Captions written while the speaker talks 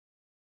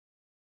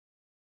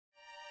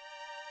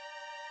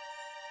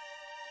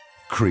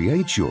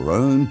Create your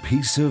own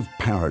piece of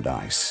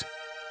paradise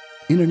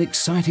in an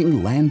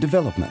exciting land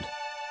development.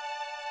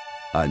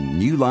 A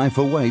new life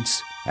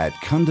awaits at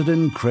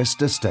Cunderdin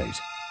Crest Estate.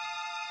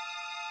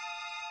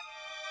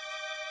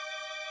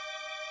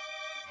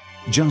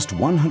 Just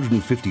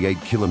 158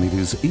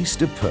 kilometres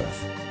east of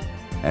Perth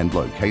and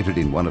located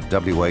in one of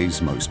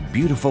WA's most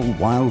beautiful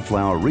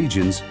wildflower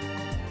regions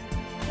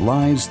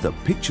lies the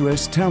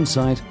picturesque town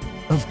site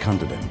of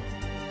Cunderdin.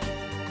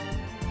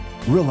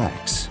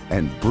 Relax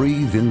and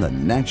breathe in the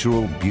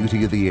natural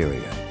beauty of the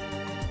area.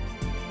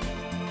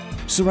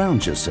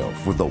 Surround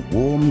yourself with the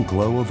warm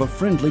glow of a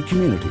friendly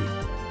community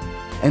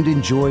and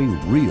enjoy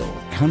real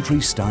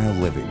country-style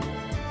living.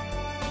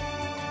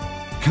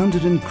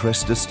 Cunderdin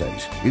Crest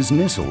Estate is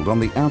nestled on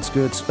the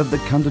outskirts of the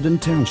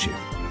Cunderdin Township.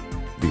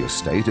 The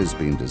estate has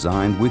been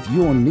designed with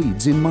your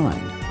needs in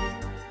mind.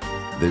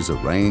 There's a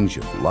range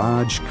of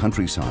large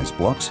country-sized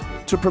blocks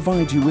to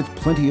provide you with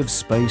plenty of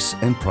space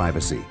and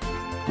privacy,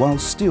 while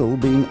still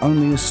being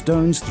only a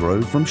stone's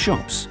throw from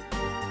shops,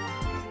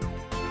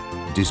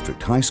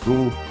 District High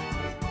School,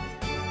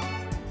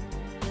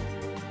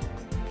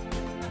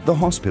 the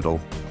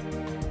hospital,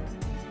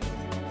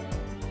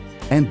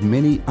 and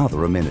many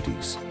other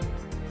amenities.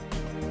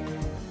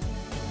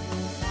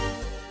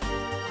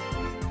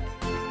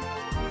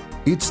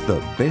 It's the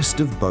best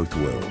of both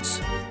worlds.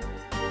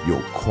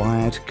 Your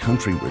quiet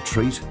country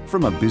retreat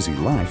from a busy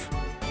life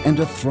and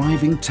a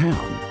thriving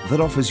town that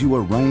offers you a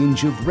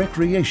range of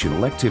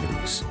recreational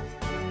activities.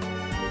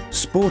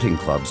 Sporting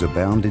clubs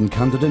abound in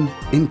Cunderdin,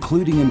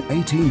 including an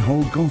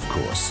 18-hole golf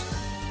course,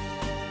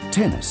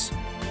 tennis,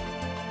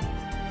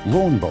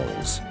 lawn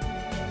bowls,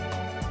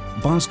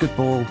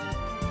 basketball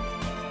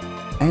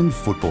and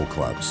football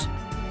clubs.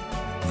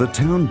 The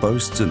town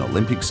boasts an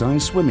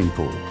Olympic-sized swimming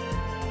pool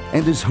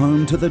and is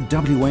home to the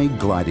WA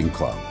Gliding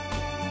Club.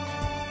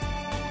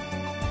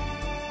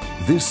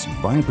 This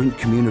vibrant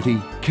community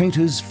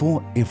caters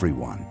for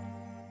everyone.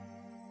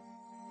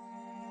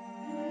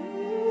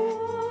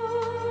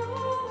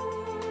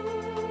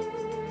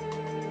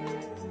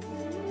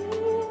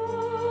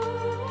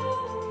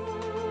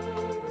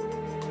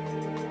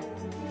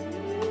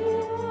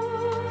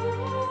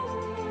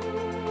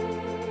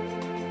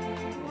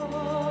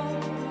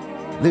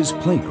 There's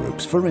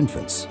playgroups for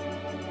infants,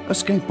 a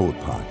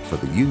skateboard park for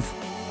the youth,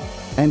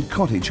 and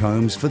cottage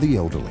homes for the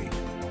elderly.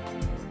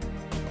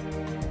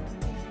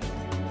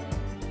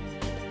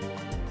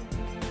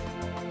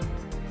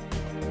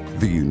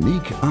 The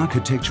unique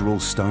architectural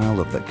style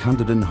of the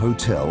Cunderdin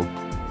Hotel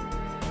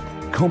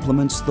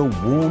complements the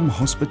warm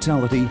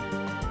hospitality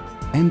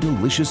and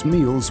delicious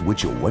meals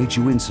which await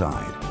you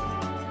inside.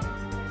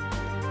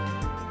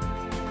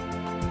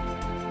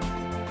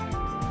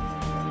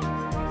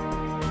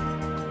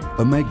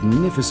 A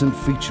magnificent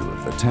feature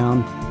of the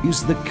town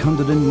is the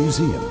Cunderdin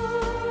Museum,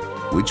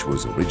 which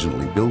was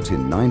originally built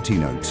in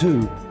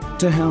 1902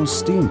 to house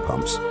steam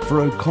pumps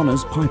for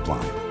O'Connor's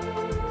pipeline.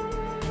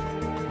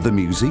 The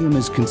museum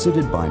is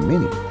considered by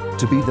many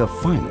to be the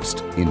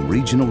finest in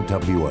regional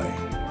WA.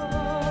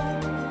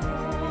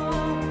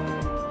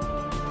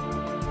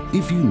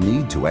 If you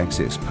need to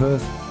access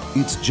Perth,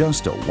 it's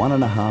just a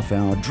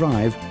 1.5-hour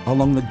drive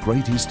along the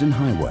Great Eastern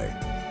Highway,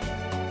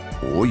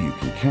 or you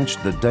can catch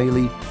the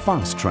daily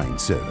fast train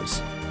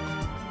service.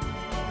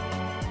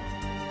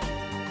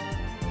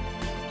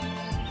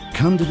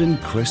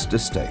 Cunderdin Crest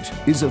Estate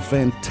is a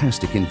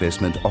fantastic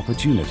investment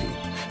opportunity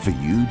for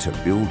you to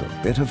build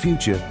a better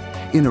future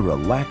in a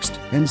relaxed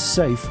and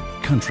safe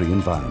country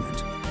environment.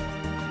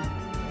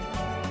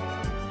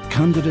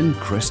 Cunderdin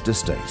Crest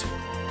Estate,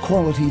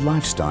 quality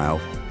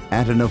lifestyle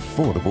at an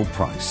affordable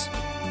price.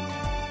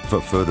 For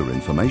further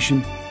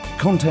information,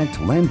 contact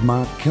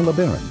Landmark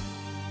Kellerberrin.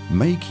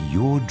 Make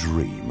your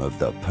dream of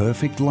the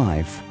perfect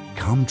life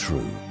come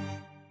true.